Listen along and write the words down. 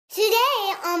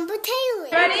on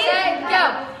Bratayley. Ready, set,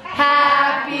 go.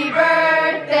 Happy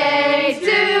birthday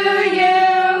to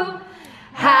you.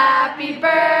 Happy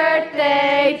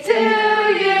birthday to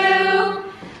you.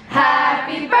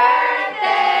 Happy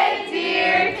birthday,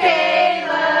 dear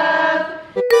Caleb.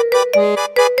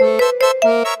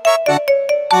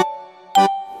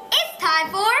 It's time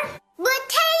for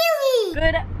Bratayley.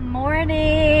 Good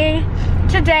morning.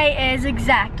 Today is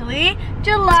exactly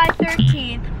July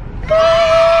 13th.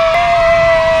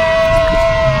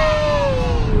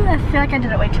 I feel like I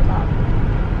did it way too long.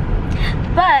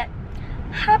 But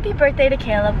happy birthday to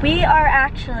Caleb. We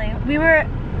were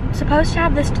supposed to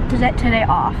have this today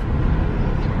off.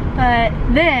 But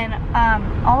then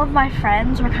all of my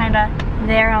friends were kind of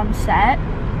there on set.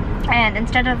 And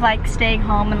instead of like staying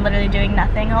home and literally doing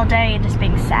nothing all day and just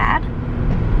being sad,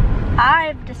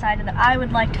 I've decided that I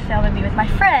would like to film and be with my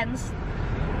friends,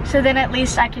 so then at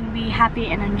least I can be happy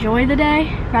and enjoy the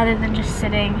day rather than just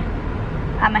sitting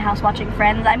at my house watching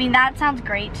Friends. I mean, that sounds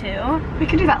great too. We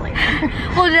can do that later.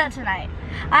 We'll do that tonight.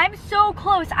 I'm so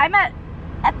close. I'm at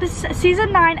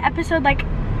season 9, episode like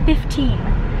 15.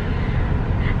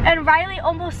 And Riley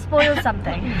almost spoiled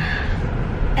something.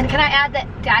 And can I add that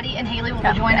Daddy and Hayley will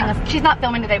be joining us? She's not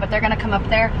filming today, but they're gonna come up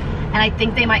there, and I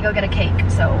think they might go get a cake.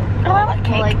 So I want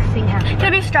cake. We'll like sing happy birthday.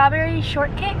 Can it be strawberry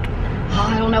shortcake? Oh,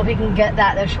 I don't know if we can get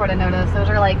that. They're short of notice. Those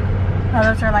are like, oh,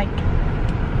 those are like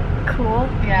cool.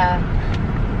 yeah.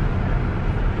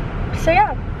 So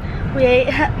yeah, we ate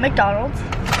at McDonald's.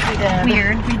 We did.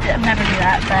 Weird. We did never do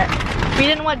that, but we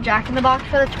didn't want Jack in the Box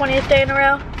for the 20th day in a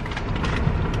row.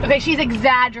 Okay, she's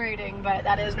exaggerating, but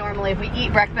that is normally if we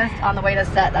eat breakfast on the way to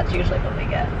set, that's usually what we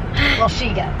get. Well,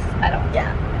 she gets. I don't.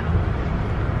 Yeah.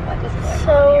 What is going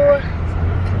So on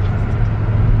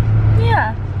here?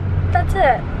 yeah, that's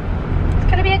it. It's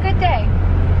gonna be a good day.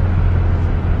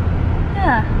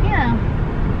 Yeah. Yeah.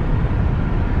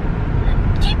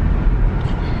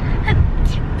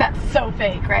 That's so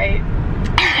fake, right?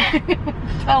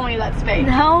 Tell me that's fake.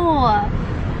 No.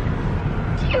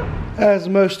 As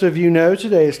most of you know,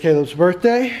 today is Caleb's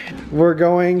birthday. We're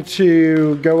going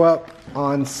to go up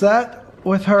on set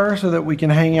with her so that we can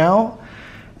hang out.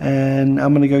 And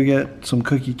I'm gonna go get some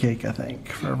cookie cake, I think,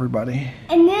 for everybody.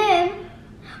 And then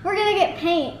we're gonna get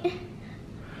paint.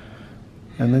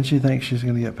 And then she thinks she's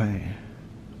gonna get paint.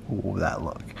 Ooh, that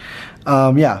look.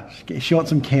 Yeah, she wants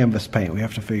some canvas paint. We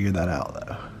have to figure that out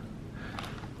though.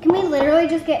 Can we literally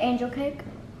just get angel cake?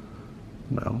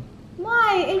 No.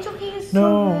 Why? Angel cake is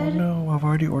so good. No, I've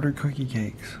already ordered cookie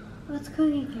cakes. What's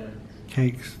cookie cake?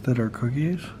 Cakes that are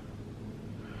cookies?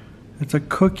 It's a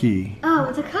cookie. Oh,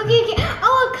 it's a cookie cake.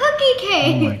 Oh, a cookie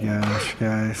cake. Oh my gosh,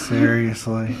 guys,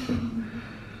 seriously.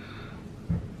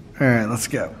 All right, let's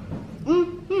go.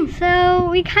 So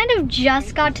we kind of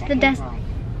just got to the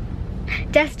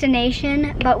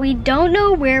destination, but we don't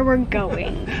know where we're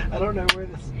going. I don't know where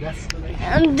this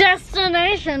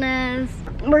destination is.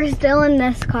 We're still in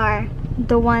this car,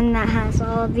 the one that has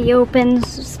all of the open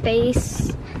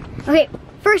space. Okay,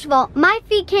 first of all, my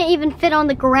feet can't even fit on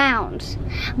the ground,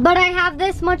 but I have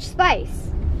this much space.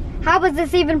 How is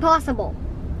this even possible?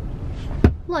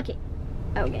 Look it.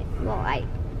 Okay, well,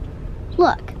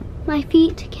 look, my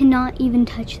feet cannot even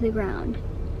touch the ground.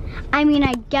 I mean,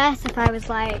 I guess if I was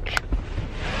like,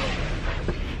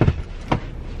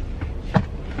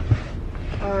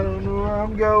 I don't know where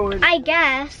I'm going. I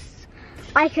guess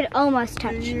I could almost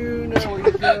touch. You know where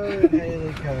you're going,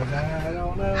 Hayley, cause I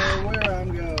don't know where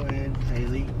I'm going,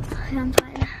 Hayley. I'm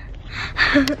fine.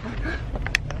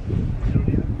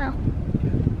 Oh.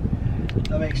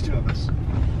 That makes 2 of us.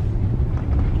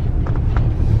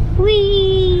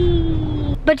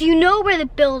 Whee! But do you know where the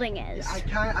building is?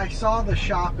 I saw the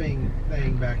shopping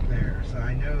thing back there, so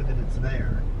I know that it's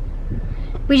there.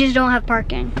 We just don't have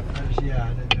parking. I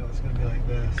didn't know it was gonna be like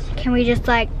this. Can we just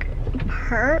like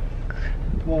park?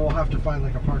 Well, we'll have to find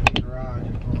like a parking garage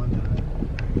and pull into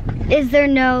it. Is there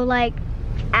no like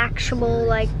actual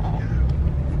like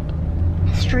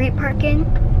street parking?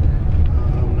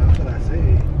 Not that I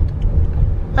see.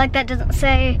 Like that doesn't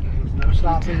say. There's no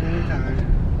stopping anytime.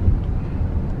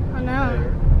 Oh no.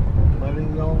 There.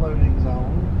 Loading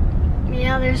zone.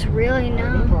 Yeah, there's really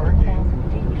No no.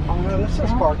 parking. Oh no, this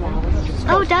says parking.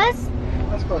 Oh, it does?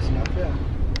 That's close enough, yeah.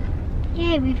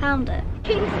 Yay, we found it.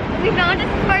 We found a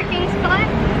parking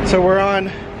spot. So we're on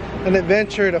an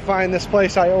adventure to find this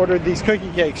place I ordered these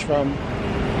cookie cakes from.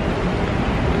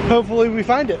 Hopefully we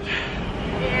find it.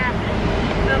 Yeah,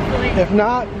 hopefully. If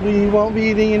not, we won't be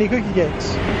eating any cookie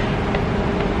cakes.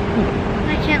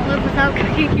 I can't live without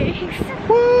cookie cakes.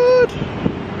 What?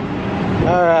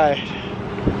 All right,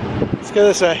 let's go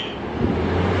this way.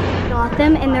 God, bought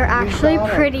them and they're actually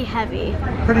pretty heavy.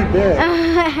 Pretty big.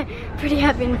 Pretty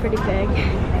heavy and pretty big.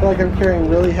 I feel like I'm carrying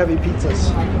really heavy pizzas.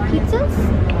 Pizzas?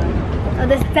 Oh,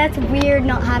 that's weird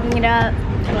not having it up.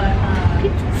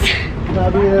 Pizzas.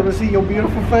 Not being able to see your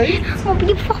beautiful face. Oh,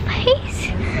 beautiful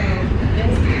face.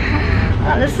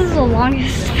 This is the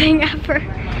longest thing ever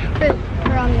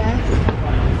for on this.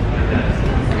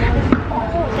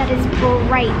 Oh, that is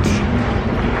bright.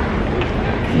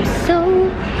 I'm so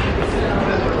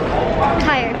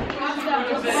tired.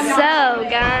 So,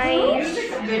 guys,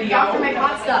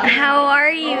 how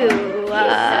are you?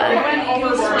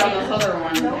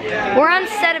 We're on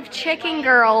set of Chicken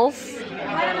Girls.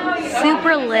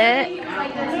 Super lit.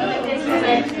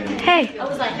 Hey.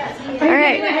 All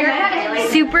right.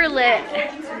 Super lit.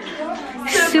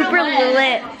 Super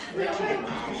lit.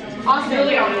 All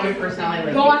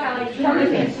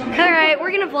right,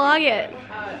 we're gonna vlog it.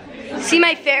 See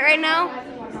my fit right now?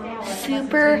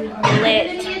 Super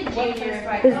lit.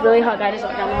 This is really hot guy just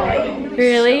walked down the hallway.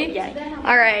 Really? Yeah.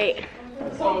 All right.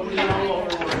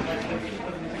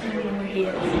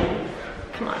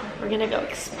 Come on, we're gonna go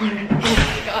explore. Oh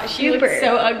my gosh, you look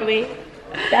so ugly.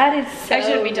 That is so I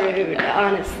shouldn't be talking rude, about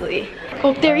honestly.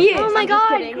 Oh, there he is. Oh my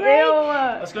God,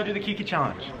 great. Let's go do the Kiki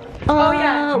challenge. Oh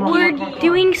yeah. We're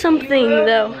doing something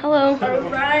though. Hello.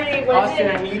 Alright, Austin,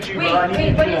 I need you, bro. I need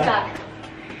you to do that.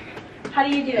 How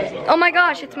do you do it? Oh my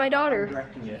gosh, it's my daughter.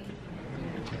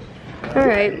 All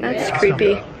right, that's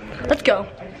creepy. Let's go.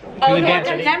 Oh,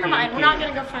 never mind. We're not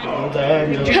gonna go find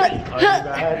it.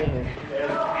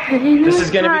 This is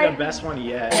gonna be the best one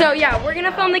yet. So yeah, we're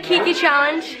gonna film the Kiki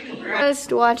challenge.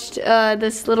 Just watched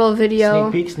this little video.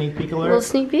 Sneak peek alert. Little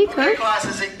sneak peek, huh? Class,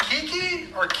 is it Kiki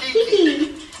or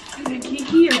Kiki?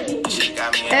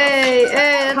 Hey,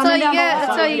 that's all you get.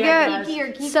 That's all you get.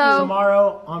 So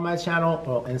Tomorrow on my channel,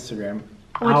 well, Instagram.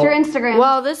 What's your Instagram?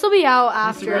 well, this will be out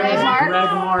after. Greg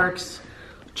Marks.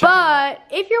 But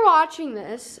if you're watching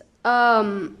this,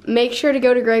 make sure to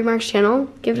go to Greg Mark's channel.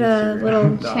 Give it a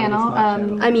little channel.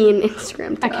 I mean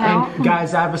Instagram Account. And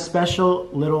guys, I have a special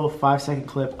little 5-second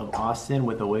clip of Austin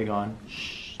with a wig on.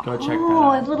 Shh, go check that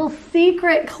out. a little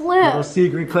secret clip. Little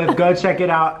secret clip. Go check it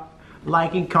out.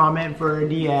 Like and comment for a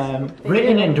DM.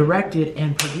 Written and directed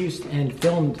and produced and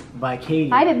filmed by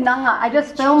Katie. I did not. I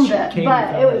just filmed it, Katie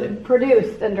but it filmed was it.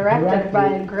 produced and directed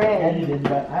by Greg. Edited,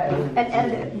 but I edited. And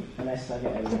edited. And I suck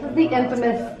at editing. This is the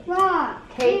infamous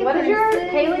Kate. What is your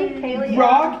Hayley?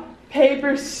 Rock,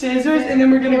 paper, scissors, and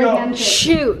then we're gonna go.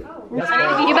 shoot.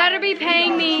 You better be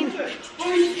paying me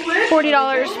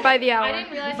 $40 by the hour. I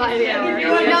didn't realize by the hour.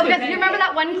 No, because you remember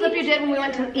that one clip you did when we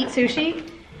went to eat sushi?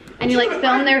 And you like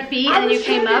filmed their feet and then you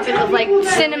came up and it was like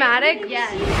Cinematic?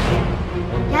 Yes.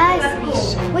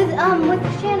 Yes. With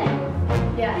Shannon.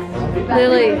 Yes.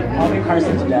 Lily. I'll be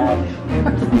Carson's dad.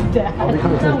 I'll be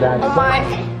Carson's dad. Oh my.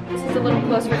 This is a little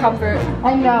close for comfort.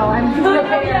 I know. I'm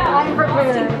prepared. I'm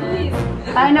prepared.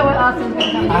 I know what Austin's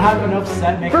gonna come. I have enough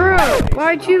set makeup. Bro,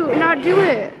 why'd you not do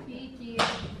it?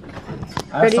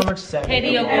 I have so much set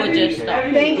makeup. Thank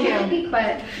you.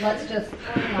 But let's just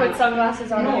put sunglasses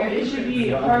on here. It should be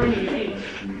harmony.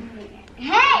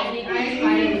 Hey,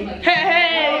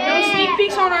 no sneak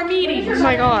peeks on our meetings. Oh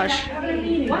my gosh.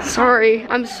 Sorry.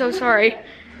 I'm so sorry.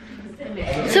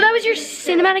 So that was your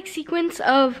cinematic sequence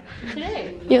of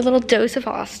your little dose of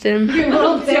Austin.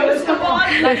 That's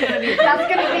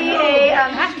gonna be a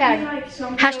hashtag.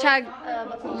 Hashtag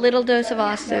little dose of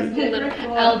Austin.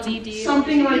 LDD.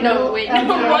 Something like No, wait. No,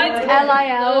 what?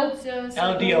 LIL.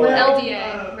 LDOA.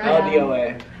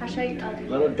 LDOA.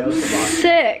 Little dose of Austin.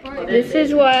 Sick. This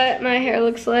is what my hair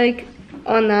looks like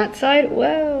on that side.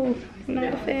 Whoa. I'm not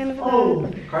a fan of that. Oh,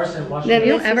 Carson, watch Then this.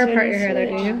 You don't ever part your hair there,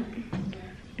 do you?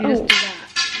 You just Oh. do that.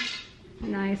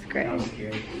 Nice, great.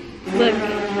 Look.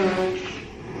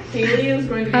 Hayley is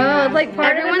going to be. Oh, like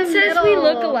everyone says we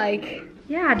look alike.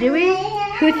 Yeah, do we?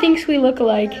 Who thinks we look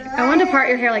alike? I want to part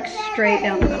your hair like straight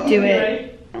down the middle. Do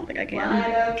it. I don't think I can.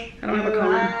 I don't have a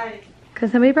comb.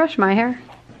 Could somebody brush my hair?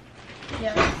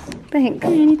 Yes. Thanks.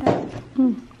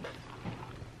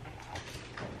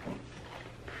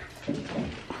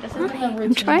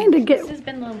 I'm trying to get This has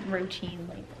been the routine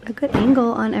lately. a good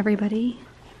angle on everybody.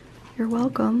 You're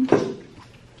welcome.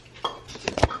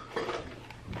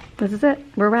 This is it.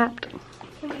 We're wrapped.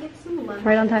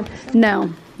 Right on time.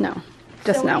 No,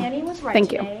 just no. Annie was right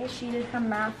Thank you. today. She did her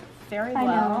math very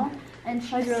well. And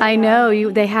she's really I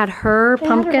know they had her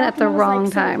pumpkin at the wrong Why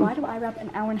time, do I wrap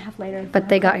an hour and a half later? but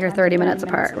they got here 30 minutes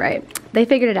apart, right? They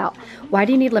figured it out. Why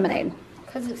do you need lemonade?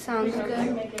 Because it sounds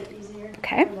good.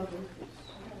 Okay.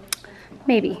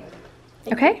 Maybe.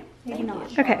 Okay? Maybe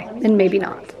not. Okay, and maybe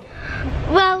not.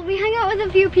 Well, we hung out with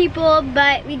a few people,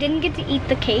 but we didn't get to eat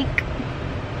the cake.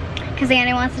 because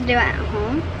Annie wants to do it at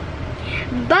home.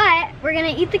 But we're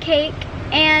gonna eat the cake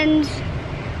and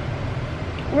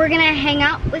we're gonna hang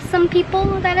out with some people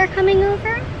that are coming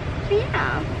over. So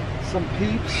yeah. Some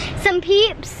peeps. Some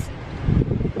peeps.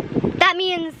 That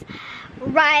means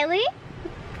Riley.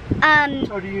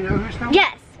 So do you know who's coming?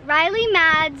 Yes, Riley,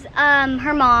 Mads,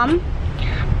 her mom,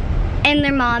 and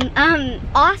their mom.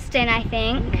 Austin, I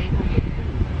think.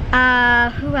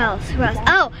 Who else? Who else?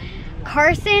 Oh,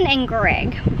 Carson and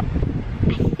Greg.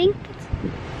 I think that's,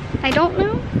 I don't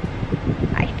know.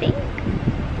 I think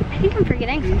I'm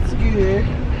forgetting. It's good.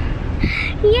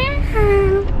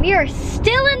 Yeah. We are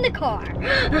still in the car.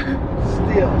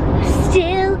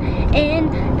 Still in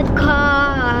the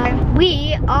car.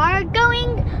 We are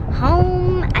going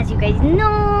home, as you guys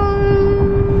know.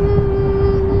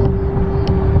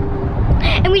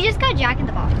 And we just got Jack in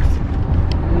the Box.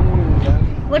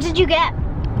 What did you get?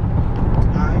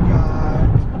 I got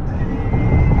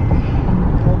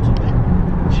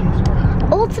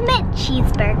a ultimate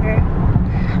cheeseburger.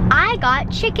 I got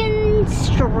chicken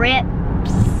strips.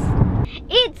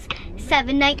 It's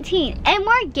 7:19 and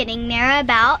we're getting there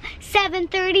about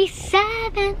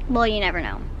 7:37. Well, you never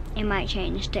know. It might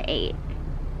change to 8.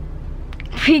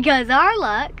 Because our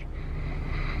luck.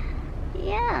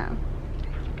 Yeah.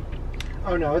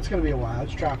 Oh no, it's gonna be a while.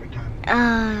 It's traffic time.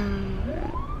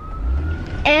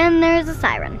 And there's a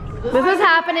siren. This is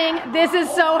happening. This is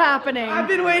so happening. I've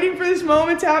been waiting for this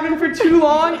moment to happen for too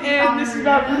long, and this is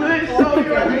about to be so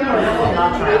good.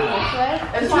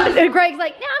 And Greg's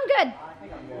like, no, I'm good.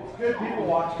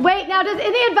 Wait, now does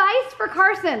any advice for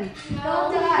Carson?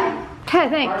 Don't die. Okay,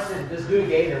 thanks. Carson, just do a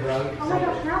gator, bro.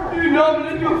 Dude, no, I'm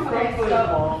gonna do a front flip.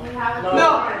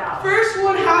 No, first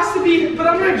one has to be, but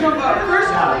I'm gonna jump up.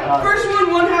 First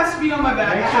one has to be on my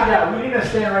back. Yeah, we need to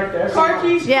stand right there. Car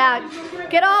keys. Yeah,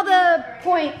 get all the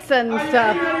points and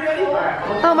stuff. Ready?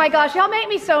 Oh my gosh, y'all make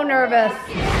me so nervous.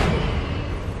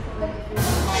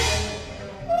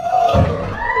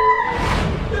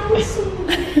 That was so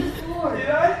good. Did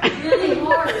I? Really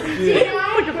hard.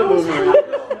 Look at the movement.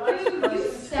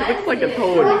 It looks like a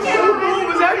toy. Was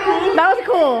that cool? That was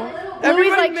cool. Louis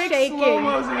Everybody like makes shaking.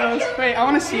 slow-mos of us. Wait, I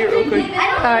want to see it real quick.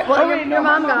 Alright, well your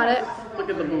mom got it. Look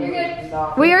at the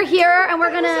movement. We are here and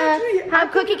we're gonna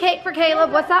have cookie cake for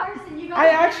Caleb. What's up? I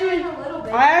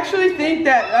actually think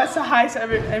that's the highest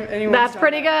anyone's That's done.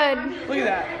 pretty good. Look at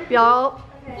that. Y'all,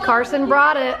 Carson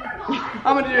brought it.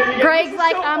 I'm gonna do it again. Greg's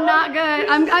like, I'm not good.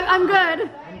 I'm good.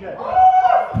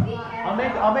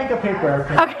 I'll make a paper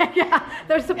airplane. Okay, yeah.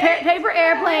 There's a paper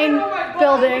airplane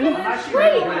building.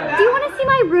 Wait, do you want to see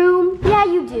my room? Yeah,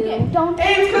 you do. Don't.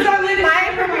 Hey, it's because I landed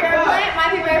My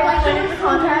paper airplane went into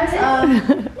contest.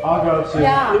 I'll go too.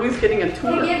 Yeah. Louis getting a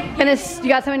tour. And you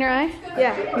got some in your eye?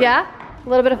 Yeah. Yeah? A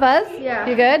little bit of fuzz? Yeah.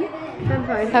 You good? I'm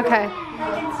fine. Okay.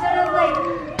 Instead of like,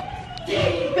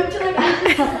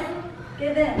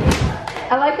 get in.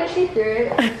 I like how she threw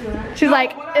it. She's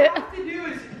like, What I have to do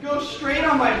is go straight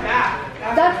on my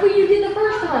back. That's what you did the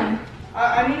first time.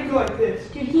 I need to go like this.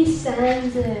 Dude, he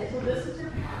sends it.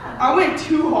 I went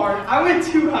too hard. I went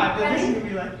too high. But this is gonna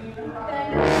be like.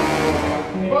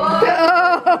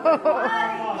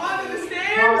 Onto the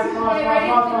stairs.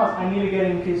 Pause. I need to get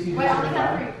in case you just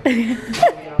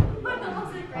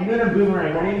I'm doing a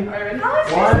boomerang. Ready? 1,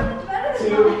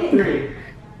 2, 3.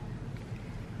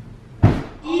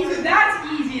 Easy. That's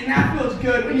easy, and that feels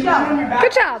good. When you land on your back.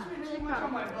 good job. Really much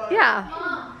on my butt. Yeah.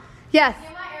 Yes.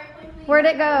 Where'd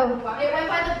it go? It went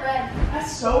by the bread.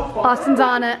 That's so fun. Austin's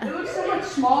on it. It looks so much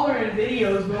smaller in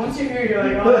videos, but once you're here, you're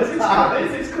like, oh,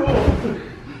 this is cool.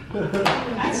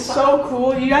 That's so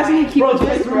cool. You guys need to keep Bro, this this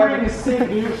place boomerang forever. is sick,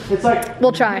 dude. It's like,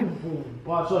 We'll try.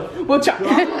 watch, look. We'll try. Wait,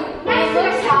 no, I'm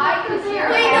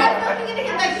gonna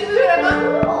get that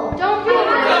food. Don't do it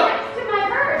next to my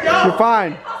purse. You're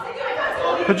fine.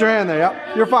 Put your hand there. Yep.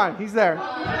 You're fine. He's there. I'll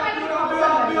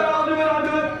do it.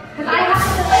 I have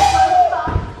to like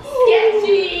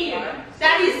sketchy.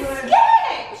 That is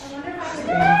sketch.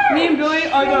 Me and Billy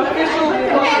are the official.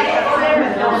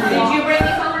 Did you bring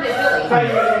this over to Billy?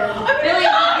 Billy,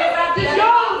 Just go.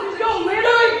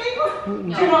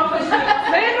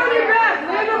 Land on your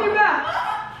back.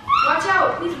 watch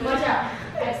out. Please watch out.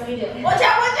 Yes, let me do it. Watch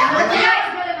out. Guys,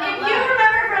 if you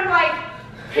remember from like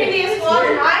previous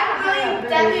vlogs, I'm really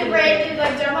definitely afraid to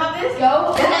like jump off this.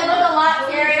 Go. And then look a lot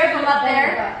scarier from up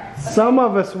there. Some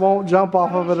of us won't jump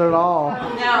off of it at all.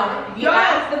 No. You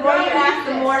ask, the more you ask,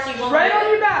 the more she won't. Right on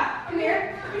your back. Come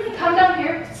here. Come down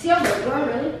here. See how good you are,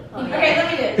 really? Okay, let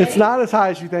me do it. It's not as high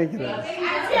as you think it is. I'm scared.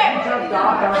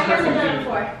 I've never done it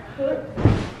before.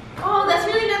 Oh, that's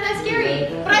really not that scary.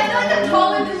 But I feel like I'm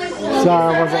taller than like.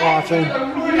 Sorry, I wasn't watching.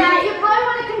 Yeah, you probably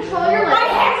want to control your legs. My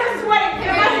hands are sweaty.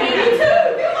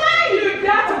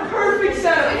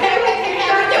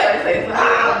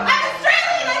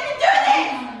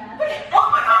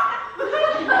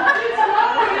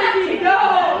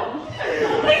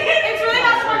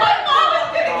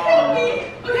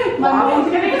 My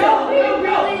mom's gonna go.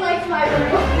 really likes my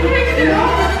room.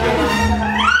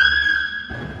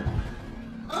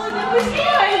 Oh, that was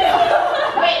scary.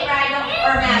 Wait, Ryan,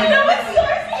 or Matt. That was so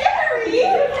scary.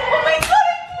 Oh my god,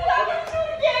 I'm gonna do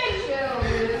it again.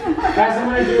 Guys, I'm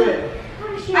gonna do it.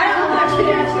 I don't like.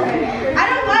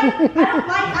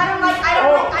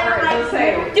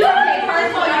 Do it. Okay,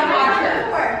 first of all, you watch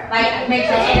her. Like, make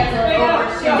sure she doesn't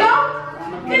overshoot.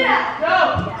 Don't do that. Go.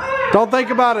 Don't think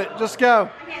about it. Just go.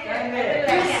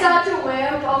 You're such a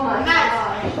wimp. Oh my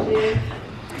gosh, dude.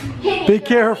 Be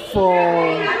careful.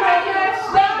 Wait,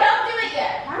 don't do it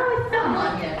yet. How do I film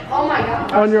on you? Oh my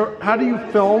god. On your, how do you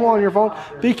film on your phone?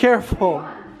 Be careful.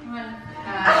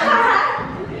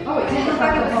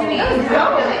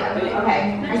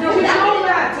 Okay.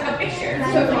 Took a picture.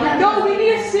 Go, we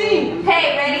need to sing.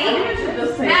 Hey, ready?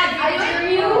 Matt, I hear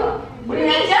you. What do you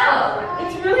mean, no?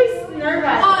 It's really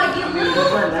nerve-wracking. Oh, you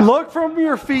little. Look from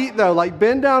your feet though. Like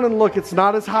bend down and look. It's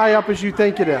not as high up as you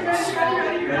think it is. Just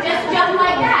jump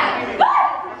like that.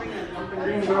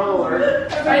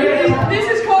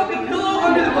 This is called the pillow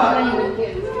under the butt.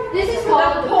 This is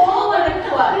called the pole and the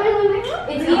club.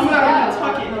 It's easy.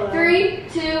 Tuck it. 3,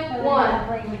 2, 1.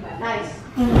 Nice.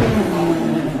 No,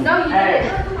 you Hey,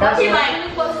 didn't. that's You're right.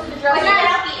 really close to the Let's dresser. get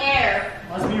out the air.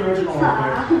 Let's be original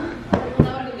right here.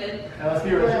 That would be good. Yeah, let's be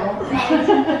original. Oh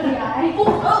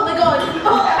my god.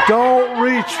 Don't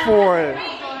reach for it.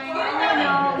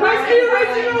 Let's be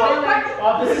original.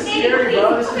 Oh, this is scary, bro.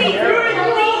 This is scary.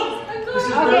 This is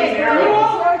really scary.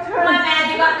 Come on, man,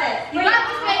 you got this. You got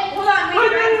this, wait. Hold on,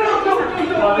 wait.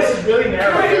 Oh, this is really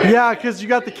narrow. Yeah, because you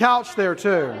got the couch there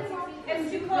too.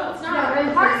 It's too close. No,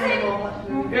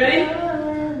 Ready?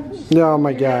 Oh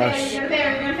my gosh. You're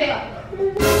gonna fail.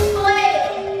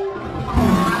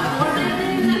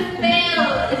 Fail.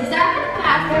 Is that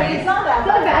bad friend? It's not bad.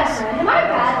 Not bad friend. Am I a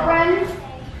bad friend?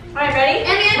 Alright, ready?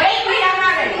 Wait, I'm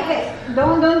not ready. Okay.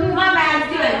 Don't do Come on, man,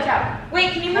 do it.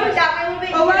 Wait, can you move that way a little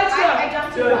bit? Alexa. I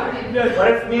jumped too far.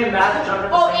 What if me and Matt jump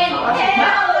in the Oh, same and house?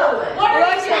 no. What are we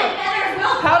Alexa, doing?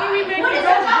 how do we make What the is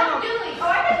girls that jump? doing?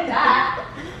 Oh, I can do that.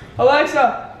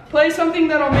 Alexa, play something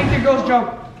that'll make the girls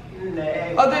jump.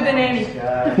 Other than Annie.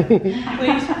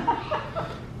 Please.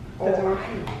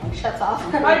 Shuts off.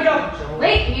 Alright, go.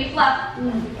 Wait, can you flip?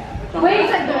 Wait a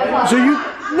second. So you,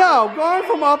 no, going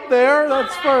from up there,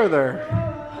 that's further.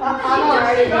 I'm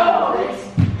already does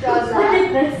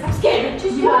that. I'm scared.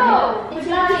 Just No, it's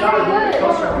not even good.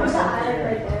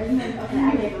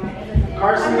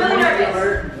 Carson, I'm really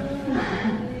nervous.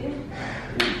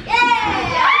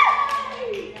 Yeah!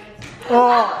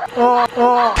 Oh, oh,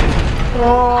 oh,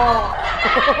 oh.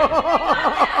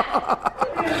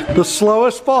 The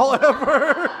slowest fall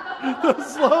ever. The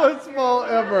slowest fall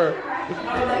ever. Are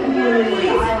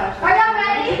y'all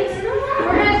ready? We're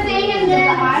gonna sing and then.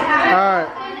 All right.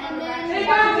 Hey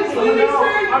guys, it's Lily's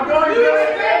turn. I'm going to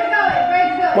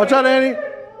Break. Watch out, Annie.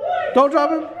 Don't drop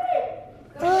him.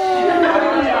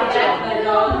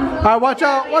 All right, watch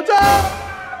out. Watch out.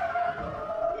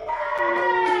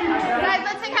 Guys,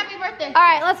 let's sing happy birthday. All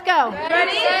right, let's go.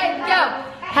 Ready? Set, go.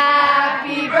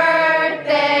 Happy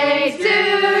birthday to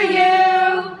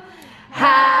you.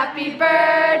 Happy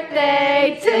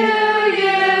birthday to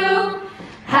you.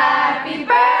 Happy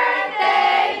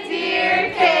birthday,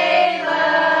 dear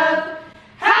Caleb.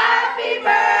 Happy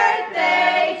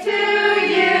birthday to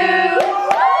you.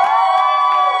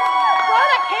 Blow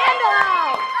the candle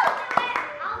out.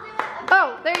 Oh,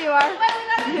 there you are. 1, 2,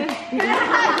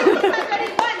 3,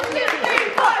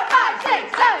 4, 5,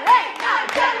 6, 7, 8, 9,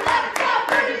 10, 11, 12,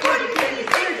 13, 14, 15,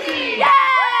 16. Yay!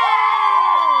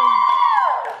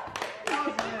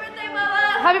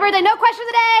 Happy birthday. No questions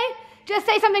today. Just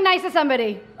say something nice to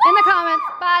somebody in the comments.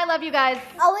 Bye. Love you guys.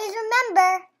 Always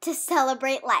remember to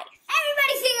celebrate life.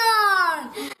 Everybody sing along.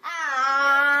 I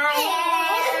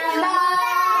am a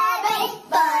baked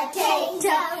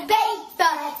potato, baked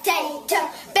potato,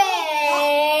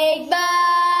 baked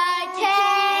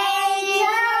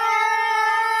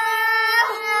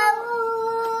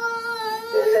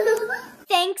potato.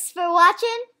 Thanks for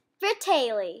watching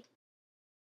Bratayley.